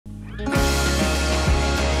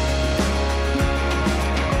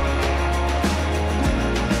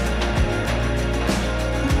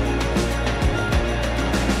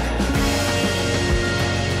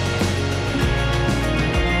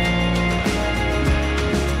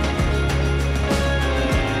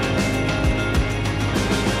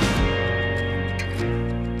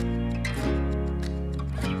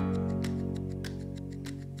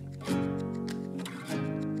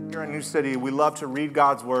City, we love to read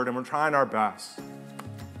God's word, and we're trying our best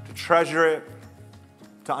to treasure it,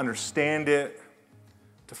 to understand it,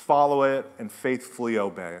 to follow it, and faithfully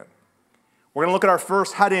obey it. We're going to look at our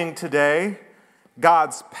first heading today,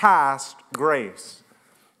 God's past grace.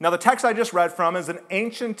 Now, the text I just read from is an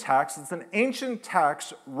ancient text. It's an ancient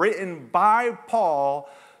text written by Paul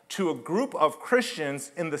to a group of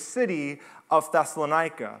Christians in the city of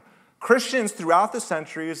Thessalonica. Christians throughout the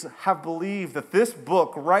centuries have believed that this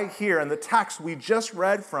book right here and the text we just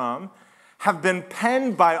read from have been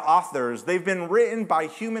penned by authors. They've been written by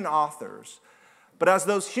human authors. But as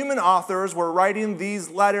those human authors were writing these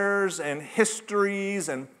letters and histories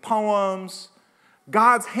and poems,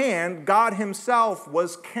 God's hand, God himself,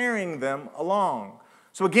 was carrying them along.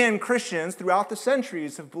 So again, Christians throughout the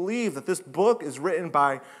centuries have believed that this book is written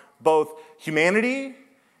by both humanity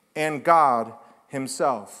and God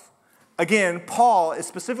himself. Again, Paul is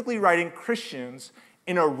specifically writing Christians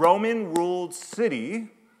in a Roman-ruled city,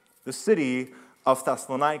 the city of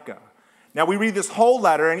Thessalonica. Now, we read this whole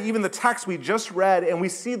letter and even the text we just read, and we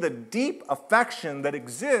see the deep affection that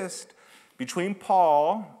exists between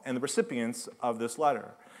Paul and the recipients of this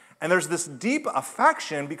letter. And there's this deep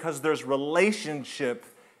affection because there's relationship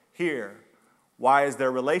here. Why is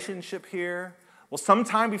there relationship here? Well,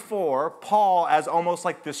 sometime before, Paul, as almost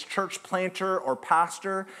like this church planter or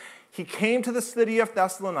pastor, he came to the city of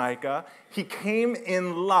Thessalonica. He came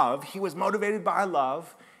in love. He was motivated by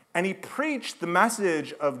love. And he preached the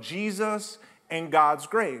message of Jesus and God's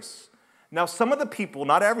grace. Now, some of the people,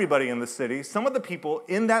 not everybody in the city, some of the people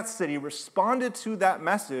in that city responded to that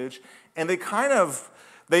message, and they kind of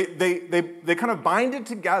binded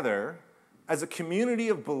together as a community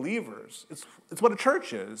of believers. It's what a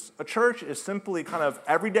church is. A church is simply kind of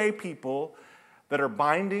everyday people that are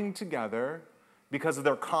binding together because of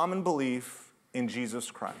their common belief in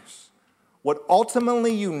Jesus Christ. What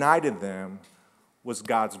ultimately united them was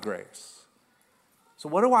God's grace. So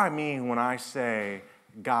what do I mean when I say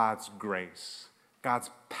God's grace? God's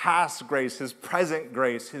past grace, his present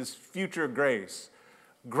grace, his future grace.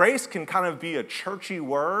 Grace can kind of be a churchy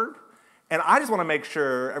word, and I just want to make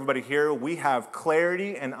sure everybody here, we have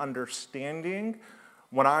clarity and understanding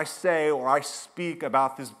when I say or I speak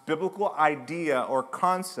about this biblical idea or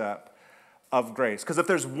concept of grace. Because if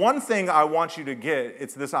there's one thing I want you to get,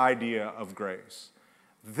 it's this idea of grace.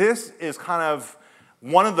 This is kind of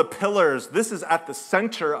one of the pillars. This is at the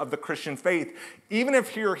center of the Christian faith. Even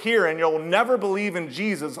if you're here and you'll never believe in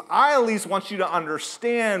Jesus, I at least want you to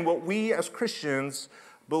understand what we as Christians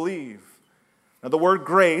believe. Now, the word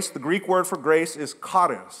grace, the Greek word for grace is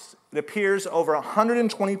charis. It appears over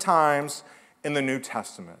 120 times in the New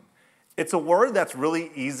Testament. It's a word that's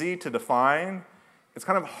really easy to define. It's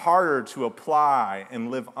kind of harder to apply and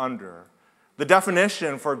live under. The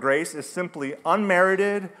definition for grace is simply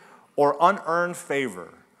unmerited or unearned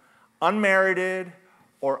favor. Unmerited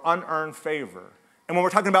or unearned favor. And when we're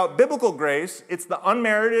talking about biblical grace, it's the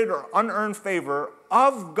unmerited or unearned favor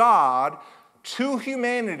of God to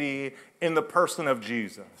humanity in the person of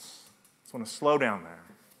Jesus. I just want to slow down there.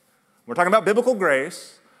 We're talking about biblical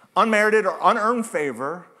grace, unmerited or unearned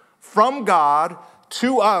favor from God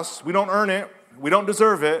to us. We don't earn it. We don't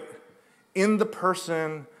deserve it, in the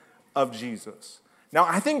person of Jesus. Now,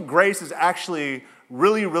 I think grace is actually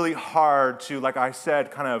really, really hard to, like I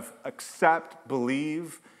said, kind of accept,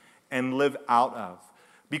 believe, and live out of.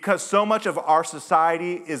 Because so much of our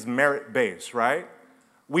society is merit-based, right?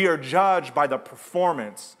 We are judged by the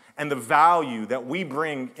performance and the value that we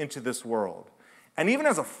bring into this world. And even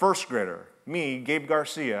as a first grader, me, Gabe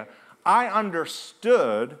Garcia, I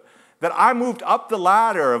understood that I moved up the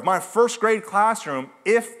ladder of my first grade classroom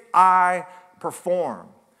if I perform.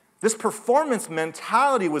 This performance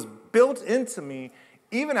mentality was built into me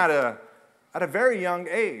even at a very young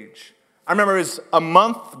age. I remember it was a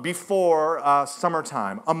month before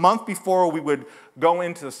summertime, a month before we would go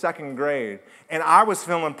into the second grade, and I was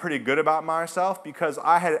feeling pretty good about myself because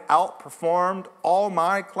I had outperformed all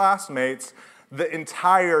my classmates the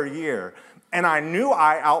entire year. And I knew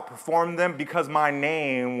I outperformed them because my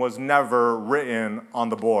name was never written on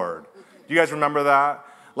the board. Do you guys remember that?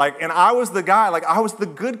 And I was the guy, I was the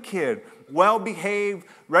good kid, well-behaved,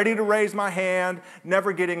 ready to raise my hand,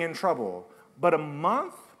 never getting in trouble. But a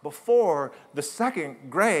month before the second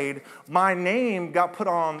grade, my name got put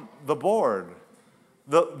on the board.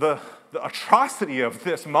 The atrocity of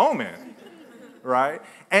this moment, right?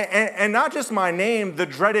 And not just my name, the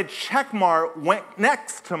dreaded check mark went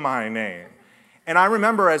next to my name. And I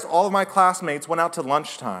remember as all of my classmates went out to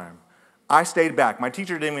lunchtime, I stayed back. My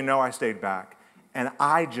teacher didn't even know I stayed back. And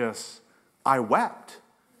I wept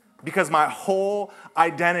because my whole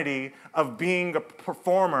identity of being a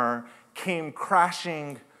performer came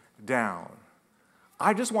crashing down.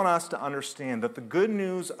 I just want us to understand that the good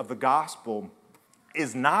news of the gospel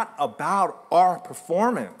is not about our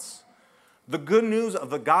performance. The good news of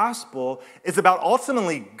the gospel is about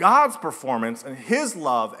ultimately God's performance and his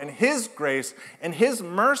love and his grace and his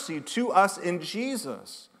mercy to us in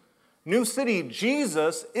Jesus. New City,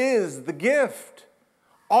 Jesus is the gift.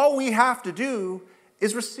 All we have to do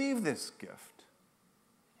is receive this gift.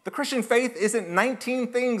 The Christian faith isn't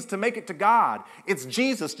 19 things to make it to God. It's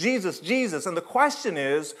Jesus, Jesus, Jesus. And the question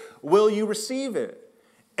is, will you receive it?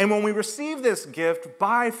 And when we receive this gift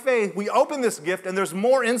by faith, we open this gift and there's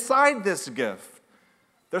more inside this gift.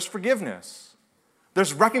 There's forgiveness.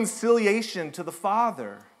 There's reconciliation to the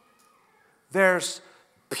Father. There's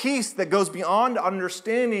peace that goes beyond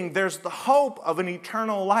understanding. There's the hope of an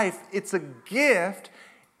eternal life. It's a gift,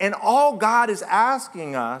 and all God is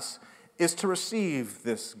asking us is to receive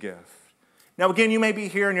this gift. Now, again, you may be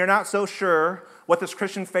here and you're not so sure what this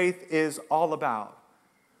Christian faith is all about.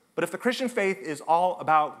 But if the Christian faith is all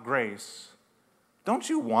about grace, don't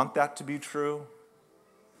you want that to be true?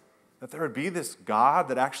 That there would be this God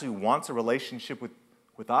that actually wants a relationship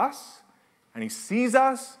with us, and he sees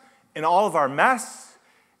us in all of our mess,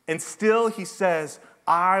 and still he says,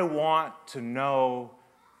 I want to know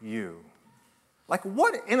you. Like,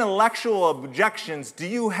 what intellectual objections do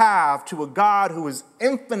you have to a God who is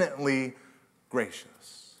infinitely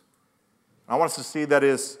gracious? I want us to see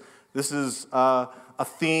this is a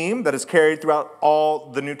theme that is carried throughout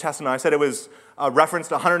all the New Testament. I said it was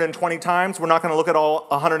referenced 120 times. We're not going to look at all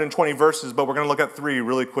 120 verses, but we're going to look at 3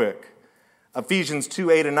 really quick. Ephesians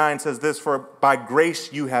 2:8-9 says this, for by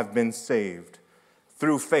grace you have been saved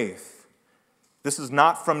through faith. This is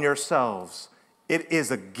not from yourselves. It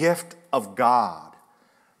is a gift of God,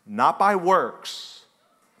 not by works,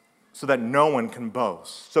 so that no one can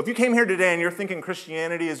boast. So if you came here today and you're thinking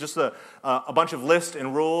Christianity is just a bunch of lists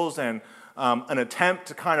and rules and an attempt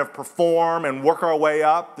to kind of perform and work our way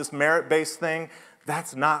up, this merit-based thing,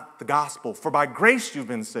 that's not the gospel. For by grace you've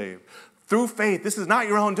been saved. Through faith, this is not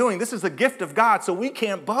your own doing. This is a gift of God, so we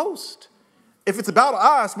can't boast. If it's about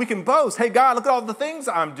us, we can boast. Hey, God, look at all the things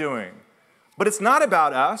I'm doing. But it's not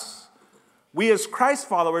about us. We as Christ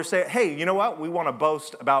followers say, hey, you know what? We want to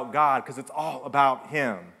boast about God because it's all about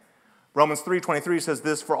him. Romans 3:23 says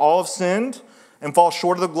this, for all have sinned and fall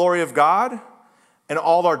short of the glory of God, and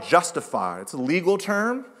all are justified. It's a legal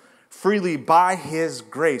term, freely by his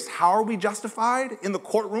grace. How are we justified? In the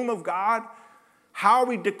courtroom of God? How are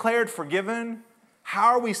we declared forgiven? How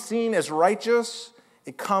are we seen as righteous?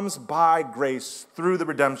 It comes by grace through the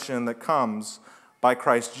redemption that comes by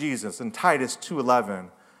Christ Jesus. In Titus 2:11,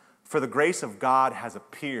 for the grace of God has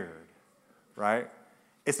appeared, right?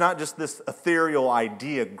 It's not just this ethereal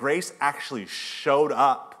idea. Grace actually showed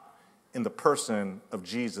up in the person of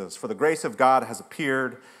Jesus. For the grace of God has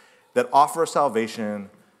appeared that offers salvation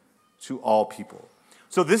to all people.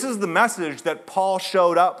 So this is the message that Paul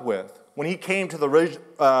showed up with when he came to the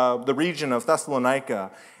region of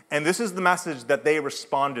Thessalonica. And this is the message that they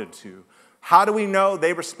responded to. How do we know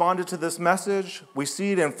they responded to this message? We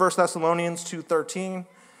see it in 1 Thessalonians 2:13.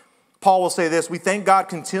 Paul will say this, we thank God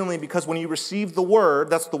continually because when you received the word,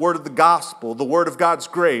 that's the word of the gospel, the word of God's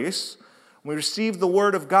grace, when we received the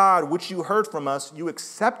word of God, which you heard from us, you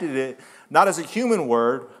accepted it not as a human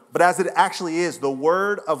word, but as it actually is, the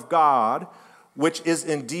word of God, which is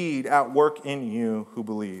indeed at work in you who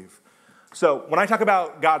believe. So when I talk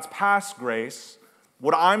about God's past grace,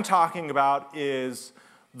 what I'm talking about is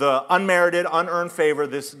the unmerited, unearned favor,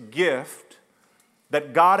 this gift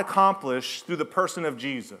that God accomplished through the person of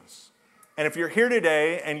Jesus. And if you're here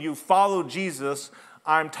today and you follow Jesus,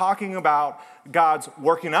 I'm talking about God's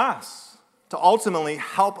work in us to ultimately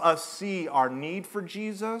help us see our need for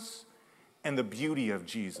Jesus and the beauty of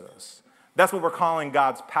Jesus. That's what we're calling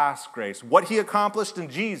God's past grace. What he accomplished in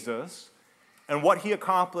Jesus and what he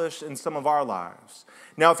accomplished in some of our lives.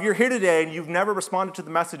 Now, if you're here today and you've never responded to the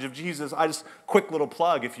message of Jesus, quick little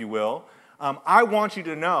plug, if you will, I want you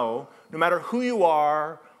to know, no matter who you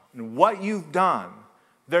are and what you've done,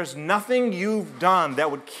 there's nothing you've done that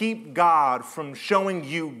would keep God from showing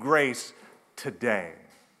you grace today.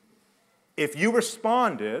 If you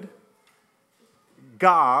responded,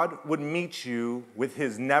 God would meet you with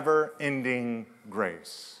his never-ending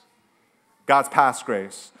grace. God's past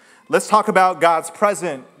grace. Let's talk about God's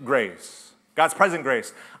present grace. God's present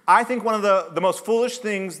grace. I think one of the most foolish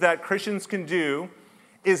things that Christians can do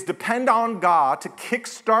is depend on God to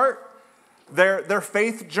kickstart their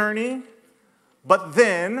faith journey, but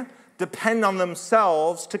then depend on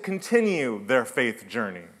themselves to continue their faith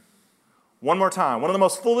journey. One more time. One of the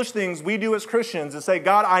most foolish things we do as Christians is say,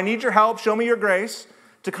 God, I need your help, show me your grace,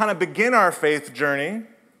 to kind of begin our faith journey,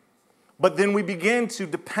 but then we begin to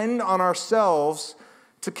depend on ourselves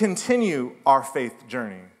to continue our faith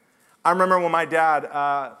journey. I remember when my dad,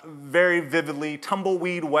 very vividly,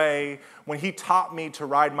 tumbleweed way, when he taught me to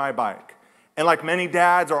ride my bike. And like many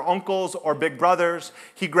dads or uncles or big brothers,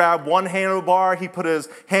 he grabbed one handlebar, he put his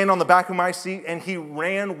hand on the back of my seat, and he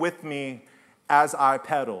ran with me as I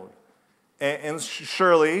pedaled. And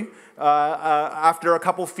surely, after a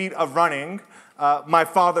couple feet of running, my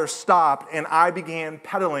father stopped and I began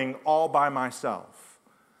pedaling all by myself.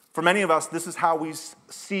 For many of us, this is how we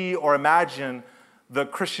see or imagine the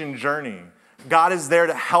Christian journey. God is there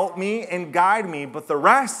to help me and guide me, but the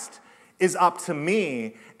rest is up to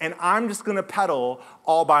me, and I'm just going to pedal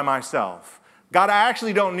all by myself. God, I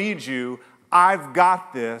actually don't need you. I've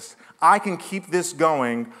got this. I can keep this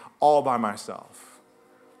going all by myself.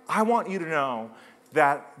 I want you to know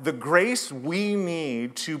that the grace we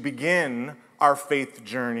need to begin our faith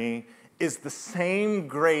journey is the same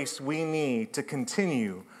grace we need to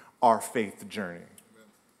continue our faith journey.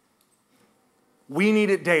 We need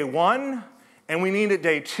it day 1, and we need it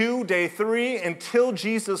day 2, day 3, until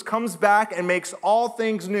Jesus comes back and makes all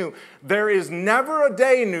things new. There is never a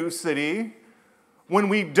day, New City, when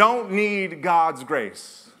we don't need God's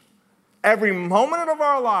grace. Every moment of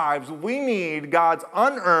our lives, we need God's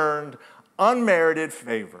unearned, unmerited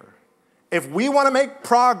favor. If we want to make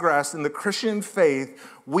progress in the Christian faith,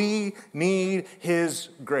 we need his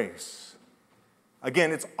grace.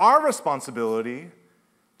 Again, it's our responsibility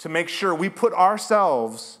to make sure we put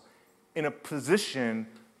ourselves in a position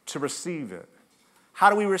to receive it.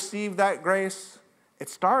 How do we receive that grace? It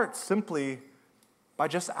starts simply by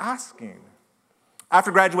just asking. After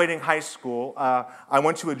graduating high school, I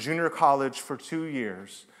went to a junior college for 2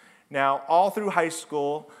 years. Now, all through high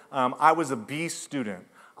school, I was a B student.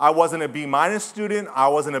 I wasn't a B- student. I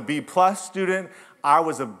wasn't a B+ student. I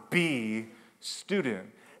was a B student.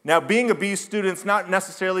 Now, being a B student's not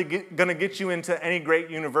necessarily going to get you into any great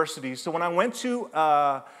university. So when I went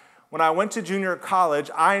to junior college,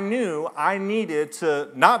 I knew I needed to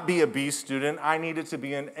not be a B student. I needed to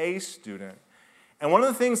be an A student. And one of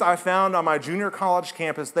the things I found on my junior college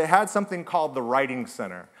campus, they had something called the Writing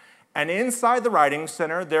Center. And inside the Writing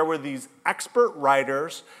Center, there were these expert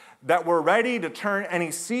writers that were ready to turn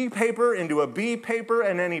any C paper into a B paper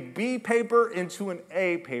and any B paper into an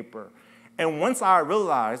A paper. And once I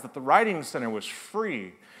realized that the Writing Center was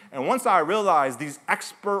free, and once I realized these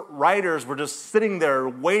expert writers were just sitting there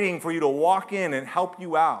waiting for you to walk in and help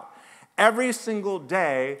you out, every single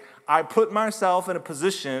day I put myself in a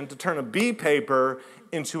position to turn a B paper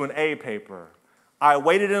into an A paper. I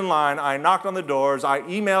waited in line, I knocked on the doors, I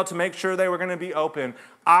emailed to make sure they were going to be open.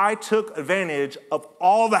 I took advantage of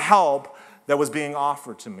all the help that was being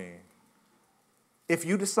offered to me. If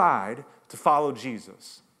you decide to follow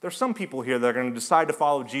Jesus, there's some people here that are going to decide to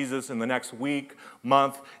follow Jesus in the next week,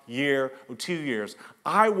 month, year, or 2 years.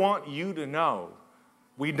 I want you to know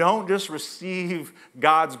we don't just receive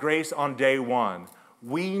God's grace on day 1.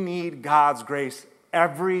 We need God's grace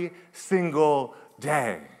every single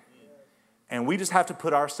day. And we just have to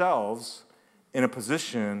put ourselves in a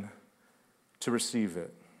position to receive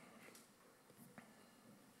it.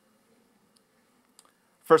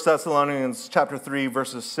 1 Thessalonians chapter 3,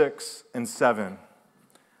 verses 6 and 7.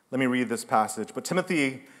 Let me read this passage. But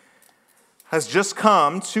Timothy has just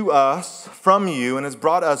come to us from you and has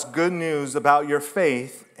brought us good news about your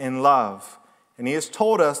faith and love. And he has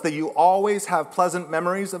told us that you always have pleasant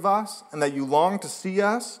memories of us and that you long to see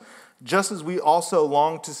us, just as we also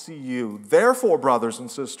long to see you. Therefore, brothers and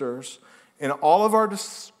sisters, in all of our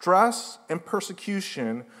distress and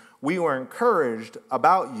persecution, we were encouraged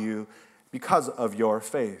about you because of your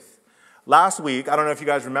faith. Last week, I don't know if you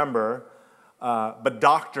guys remember, but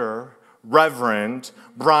Dr. Reverend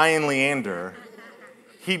Brian Leander,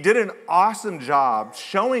 he did an awesome job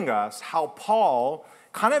showing us how Paul,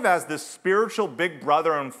 kind of as this spiritual big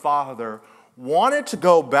brother and father, wanted to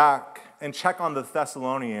go back and check on the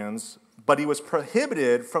Thessalonians, but he was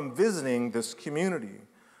prohibited from visiting this community.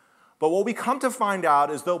 But what we come to find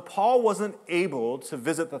out is though Paul wasn't able to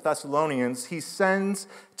visit the Thessalonians, he sends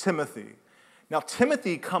Timothy. Now,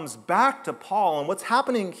 Timothy comes back to Paul, and what's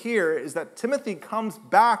happening here is that Timothy comes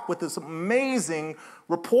back with this amazing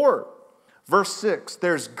report. Verse 6,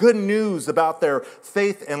 there's good news about their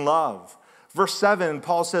faith and love. Verse 7,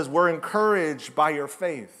 Paul says, we're encouraged by your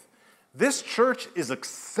faith. This church is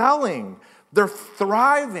excelling. They're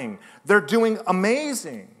thriving. They're doing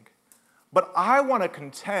amazing. But I want to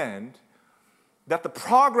contend that the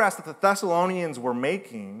progress that the Thessalonians were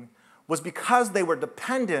making was because they were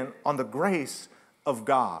dependent on the grace of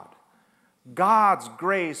God. God's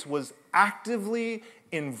grace was actively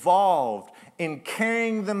involved in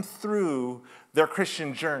carrying them through their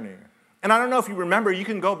Christian journey. And I don't know if you remember, you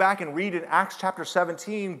can go back and read in Acts chapter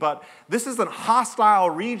 17, but this is a hostile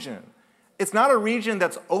region. It's not a region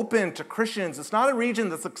that's open to Christians. It's not a region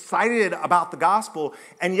that's excited about the gospel,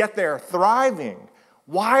 and yet they're thriving.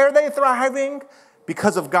 Why are they thriving?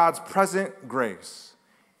 Because of God's present grace.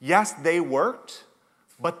 Yes, they worked,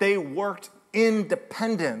 but they worked in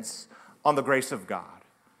dependence on the grace of God.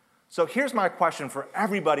 So here's my question for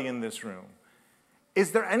everybody in this room.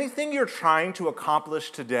 Is there anything you're trying to accomplish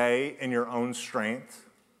today in your own strength?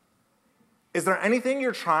 Is there anything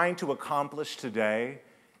you're trying to accomplish today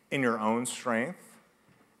in your own strength?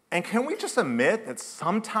 And can we just admit that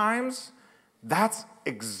sometimes that's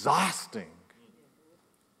exhausting?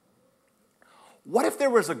 What if there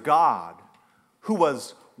was a God who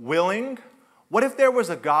was willing? What if there was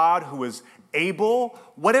a God who was able?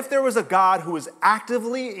 What if there was a God who was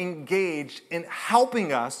actively engaged in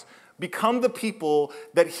helping us become the people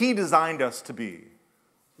that he designed us to be?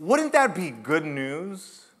 Wouldn't that be good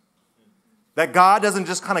news? That God doesn't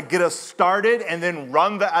just kind of get us started and then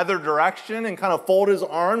run the other direction and kind of fold his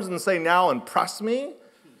arms and say, now impress me?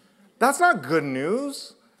 That's not good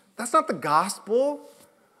news. That's not the gospel.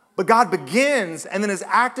 But God begins and then is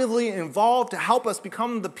actively involved to help us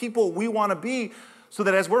become the people we want to be, so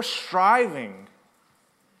that as we're striving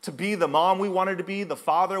to be the mom we wanted to be, the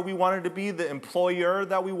father we wanted to be, the employer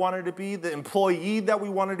that we wanted to be, the employee that we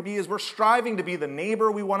wanted to be, as we're striving to be the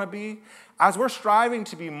neighbor we want to be, as we're striving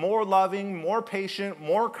to be more loving, more patient,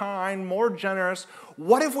 more kind, more generous,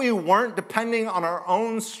 what if we weren't depending on our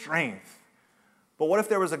own strength? But what if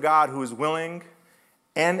there was a God who is willing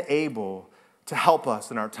and able to help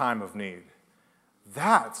us in our time of need?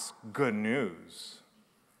 That's good news.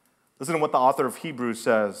 Listen to what the author of Hebrews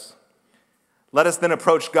says. Let us then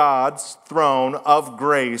approach God's throne of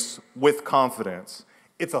grace with confidence.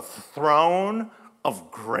 It's a throne of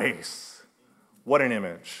grace. What an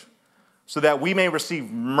image. So that we may receive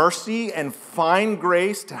mercy and find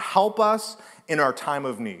grace to help us in our time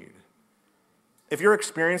of need. If you're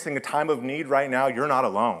experiencing a time of need right now, you're not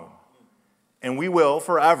alone. And we will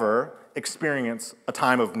forever experience a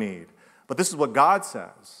time of need. But this is what God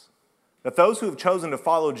says, that those who have chosen to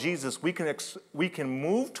follow Jesus, we can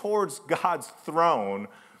move towards God's throne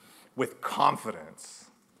with confidence.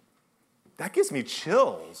 That gives me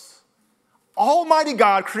chills. Almighty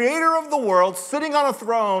God, creator of the world, sitting on a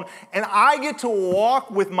throne, and I get to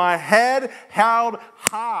walk with my head held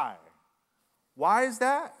high. Why is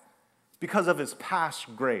that? Because of his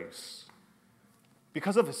past grace.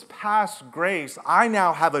 Because of his past grace, I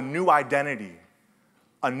now have a new identity,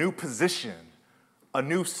 a new position, a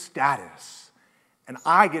new status, and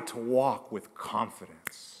I get to walk with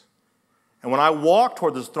confidence. And when I walk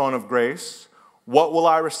toward this throne of grace, what will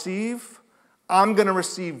I receive? I'm going to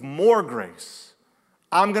receive more grace.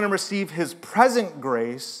 I'm going to receive his present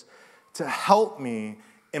grace to help me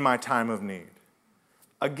in my time of need.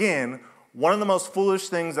 Again, one of the most foolish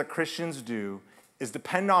things that Christians do is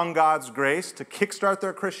depend on God's grace to kickstart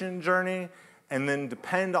their Christian journey and then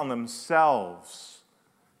depend on themselves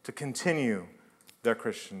to continue their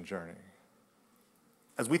Christian journey.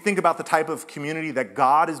 As we think about the type of community that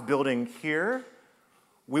God is building here,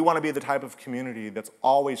 we want to be the type of community that's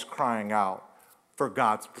always crying out for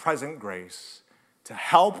God's present grace to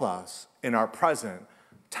help us in our present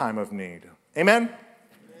time of need. Amen?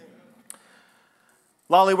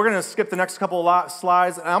 Lolly, we're going to skip the next couple of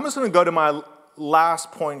slides, and I'm just going to go to my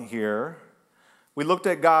last point here. We looked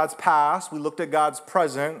at God's past, we looked at God's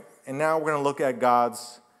present, and now we're going to look at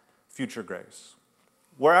God's future grace.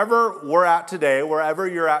 Wherever we're at today, wherever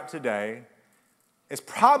you're at today, is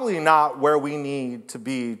probably not where we need to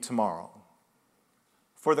be tomorrow.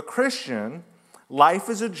 For the Christian, life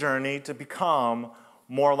is a journey to become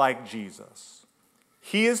more like Jesus.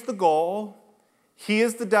 He is the goal, he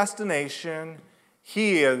is the destination,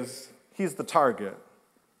 he's the target.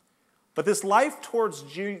 But this life towards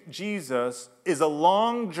Jesus is a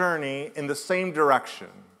long journey in the same direction,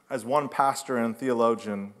 as one pastor and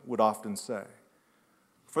theologian would often say.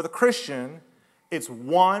 For the Christian, it's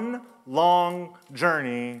one long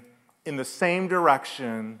journey in the same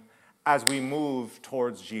direction as we move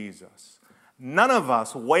towards Jesus. None of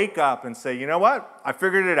us wake up and say, you know what? I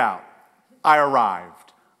figured it out. I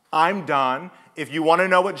arrived. I'm done. If you want to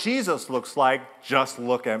know what Jesus looks like, just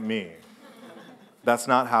look at me. That's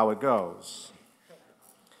not how it goes.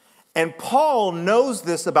 And Paul knows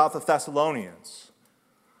this about the Thessalonians.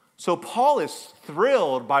 So Paul is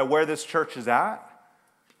thrilled by where this church is at,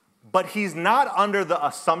 but he's not under the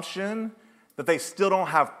assumption that they still don't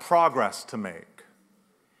have progress to make.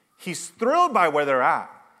 He's thrilled by where they're at.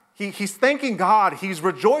 He's thanking God. He's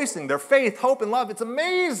rejoicing. Their faith, hope, and love, it's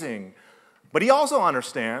amazing. But he also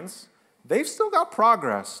understands they've still got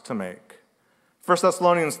progress to make. 1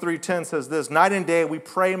 Thessalonians 3:10 says this, night and day we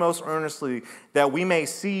pray most earnestly that we may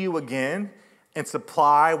see you again and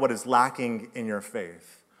supply what is lacking in your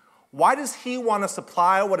faith. Why does he want to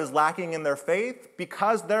supply what is lacking in their faith?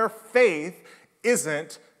 Because their faith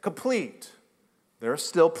isn't complete. There's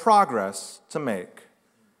still progress to make.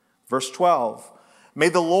 Verse 12, may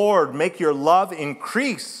the Lord make your love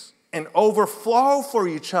increase and overflow for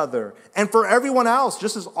each other and for everyone else,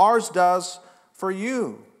 just as ours does for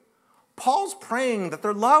you. Paul's praying that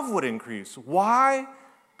their love would increase. Why?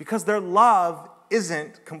 Because their love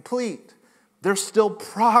isn't complete. There's still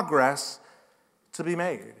progress to be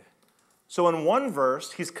made. So in one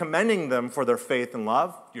verse, he's commending them for their faith and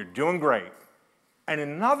love. You're doing great. And in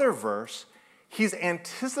another verse, he's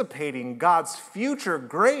anticipating God's future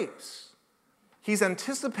grace. He's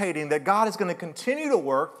anticipating that God is going to continue to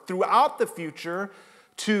work throughout the future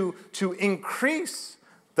to increase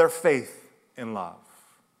their faith and love.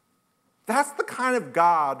 That's the kind of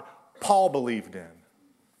God Paul believed in.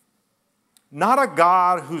 Not a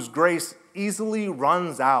God whose grace easily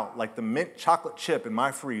runs out like the mint chocolate chip in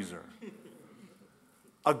my freezer.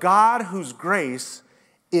 A God whose grace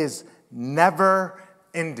is never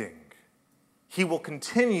ending. He will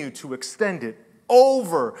continue to extend it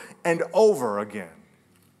over and over again.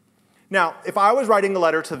 Now, if I was writing a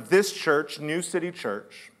letter to this church, New City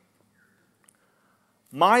Church,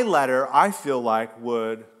 my letter, I feel like,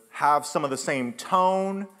 would have some of the same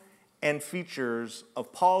tone and features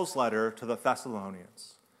of Paul's letter to the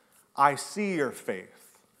Thessalonians. I see your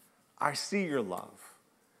faith. I see your love.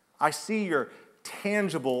 I see your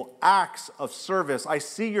tangible acts of service. I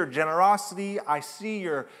see your generosity. I see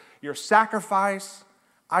your sacrifice.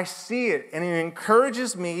 I see it, and it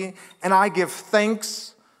encourages me, and I give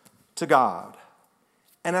thanks to God.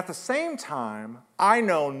 And at the same time, I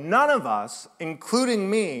know none of us, including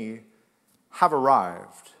me, have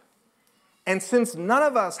arrived. And since none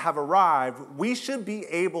of us have arrived, we should be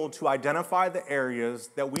able to identify the areas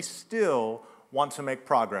that we still want to make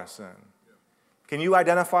progress in. Can you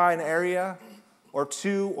identify an area or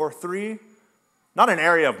two or three? Not an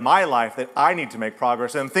area of my life that I need to make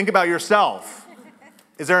progress in. Think about yourself.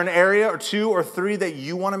 Is there an area or two or three that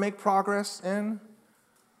you want to make progress in?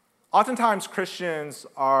 Oftentimes, Christians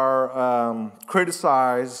are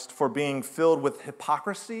criticized for being filled with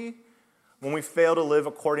hypocrisy when we fail to live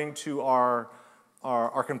according to our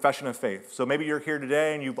confession of faith. So maybe you're here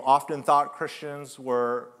today and you've often thought Christians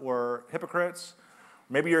were hypocrites.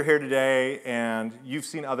 Maybe you're here today and you've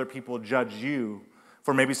seen other people judge you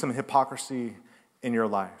for maybe some hypocrisy in your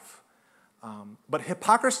life. But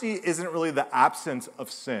hypocrisy isn't really the absence of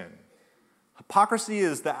sin. Hypocrisy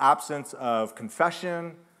is the absence of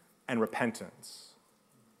confession and repentance.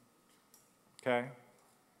 Okay?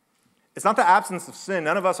 It's not the absence of sin.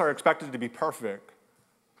 None of us are expected to be perfect,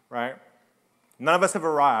 right? None of us have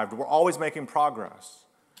arrived. We're always making progress.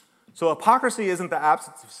 So hypocrisy isn't the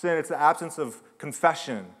absence of sin. It's the absence of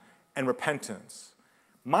confession and repentance.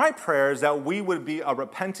 My prayer is that we would be a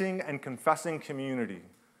repenting and confessing community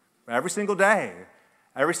every single day,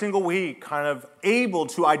 every single week, kind of able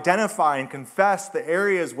to identify and confess the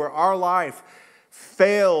areas where our life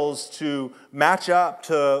fails to match up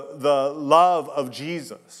to the love of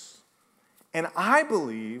Jesus. And I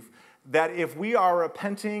believe that if we are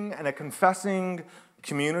repenting and a confessing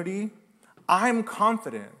community, I'm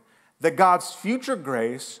confident that God's future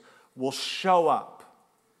grace will show up.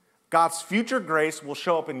 God's future grace will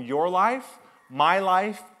show up in your life, my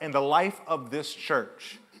life, and the life of this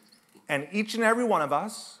church. And each and every one of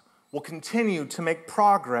us will continue to make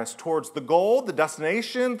progress towards the goal, the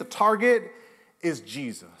destination, the target is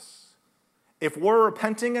Jesus. If we're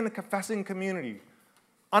repenting and a confessing community,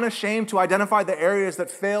 unashamed to identify the areas that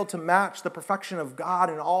fail to match the perfection of God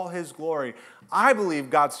in all His glory, I believe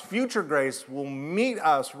God's future grace will meet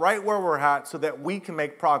us right where we're at so that we can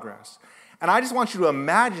make progress. And I just want you to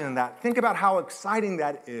imagine that. Think about how exciting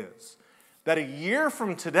that is. That a year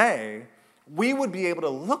from today, we would be able to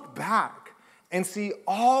look back and see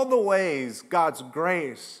all the ways God's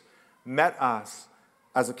grace met us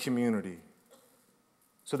as a community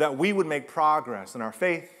so that we would make progress in our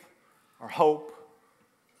faith, our hope,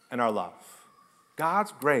 and our love.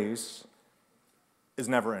 God's grace is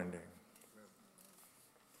never ending.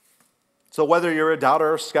 So whether you're a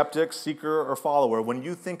doubter, skeptic, seeker, or follower, when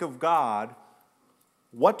you think of God,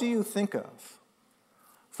 what do you think of?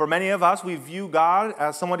 For many of us, we view God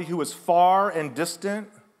as somebody who is far and distant,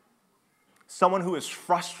 someone who is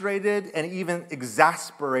frustrated and even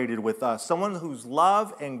exasperated with us, someone whose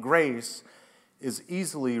love and grace is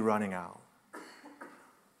easily running out.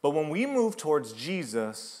 But when we move towards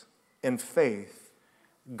Jesus in faith,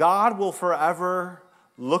 God will forever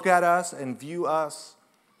look at us and view us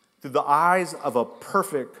through the eyes of a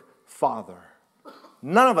perfect Father.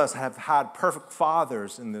 None of us have had perfect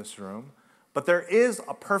fathers in this room, but there is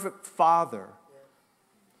a perfect Father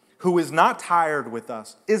who is not tired with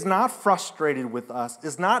us, is not frustrated with us,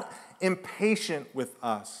 is not impatient with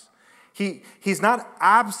us. He's not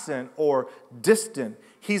absent or distant.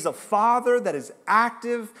 He's a Father that is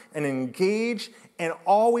active and engaged and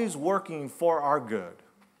always working for our good.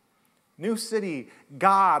 New City,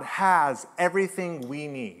 God has everything we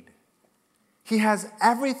need. He has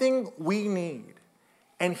everything we need.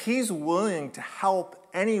 And He's willing to help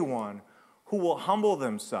anyone who will humble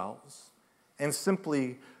themselves and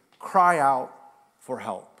simply cry out for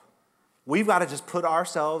help. We've got to just put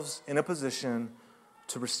ourselves in a position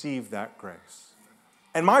to receive that grace.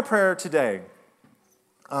 And my prayer today,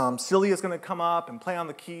 Celia's going to come up and play on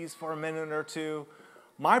the keys for a minute or two.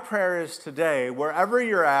 My prayer is today, wherever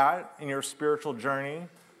you're at in your spiritual journey,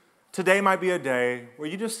 today might be a day where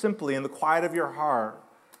you just simply, in the quiet of your heart,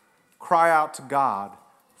 cry out to God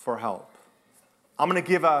for help. I'm going to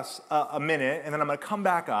give us a minute, and then I'm going to come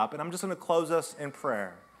back up, and I'm just going to close us in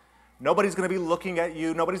prayer. Nobody's going to be looking at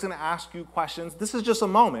you. Nobody's going to ask you questions. This is just a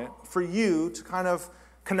moment for you to kind of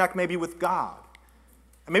connect maybe with God.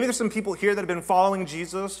 And maybe there's some people here that have been following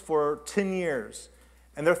Jesus for 10 years,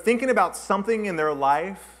 and they're thinking about something in their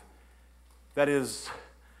life that is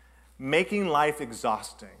making life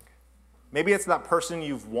exhausting. Maybe it's that person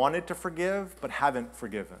you've wanted to forgive but haven't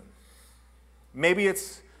forgiven. Maybe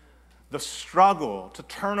it's the struggle to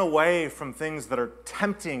turn away from things that are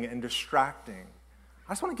tempting and distracting.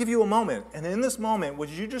 I just want to give you a moment. And in this moment, would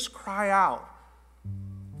you just cry out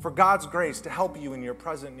for God's grace to help you in your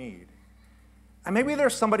present need? And maybe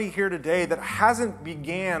there's somebody here today that hasn't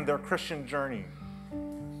began their Christian journey.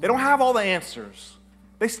 They don't have all the answers.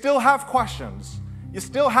 They still have questions. You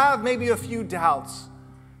still have maybe a few doubts.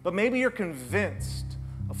 But maybe you're convinced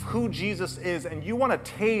of who Jesus is and you want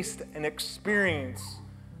to taste and experience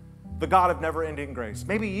the God of never-ending grace.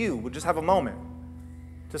 Maybe you would just have a moment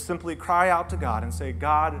to simply cry out to God and say,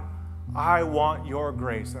 God, I want your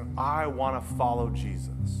grace and I want to follow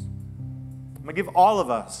Jesus. I'm going to give all of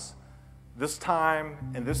us this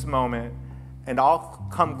time and this moment, and I'll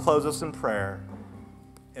come close us in prayer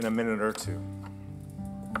in a minute or two.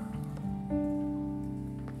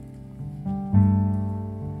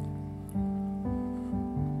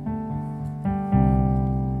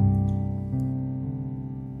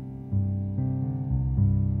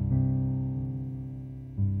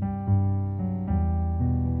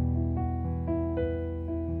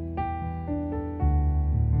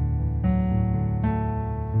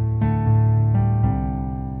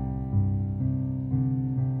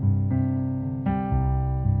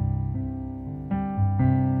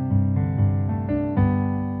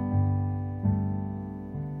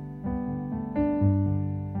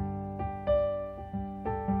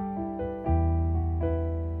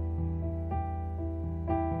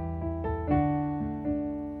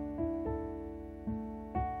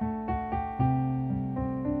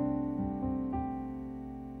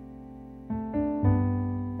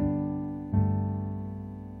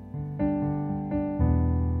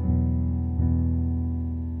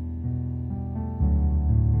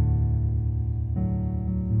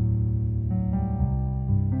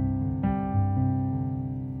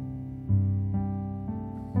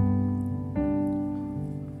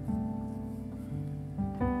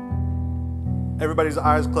 Everybody's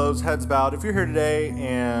eyes closed, heads bowed. If you're here today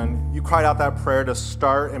and you cried out that prayer to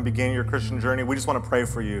start and begin your Christian journey, we just want to pray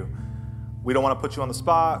for you. We don't want to put you on the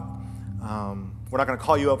spot. We're not going to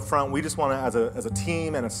call you up front. We just want to, as a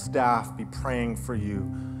team and a staff, be praying for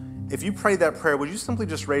you. If you prayed that prayer, would you simply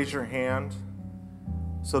just raise your hand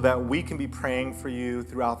so that we can be praying for you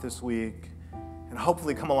throughout this week and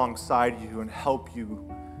hopefully come alongside you and help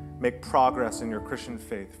you make progress in your Christian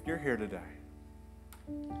faith if you're here today.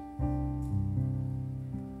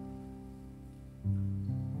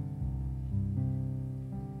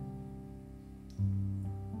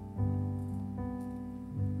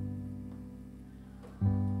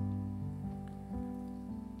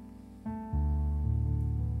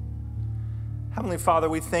 Heavenly Father,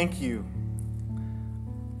 we thank you.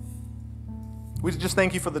 We just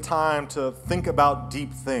thank you for the time to think about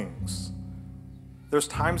deep things. There's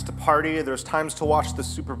times to party, there's times to watch the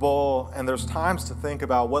Super Bowl, and there's times to think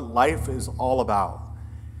about what life is all about.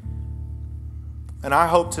 And I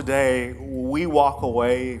hope today we walk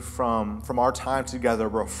away from our time together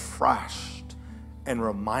refreshed and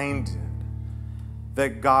reminded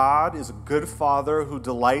that God is a good Father who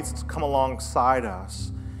delights to come alongside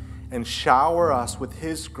us and shower us with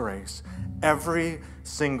His grace every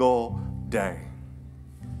single day.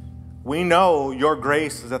 We know your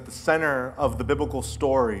grace is at the center of the biblical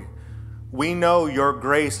story. We know your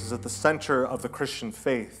grace is at the center of the Christian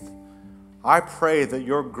faith. I pray that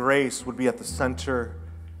your grace would be at the center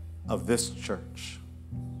of this church.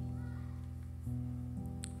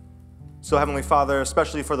 So, Heavenly Father,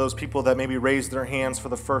 especially for those people that maybe raised their hands for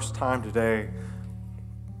the first time today,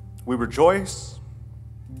 we rejoice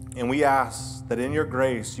and we ask that in your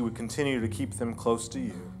grace you would continue to keep them close to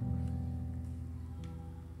you.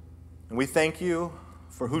 And we thank you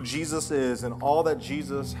for who Jesus is and all that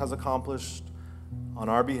Jesus has accomplished on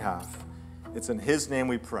our behalf. It's in His name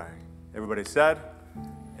we pray. Everybody said,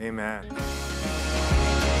 amen.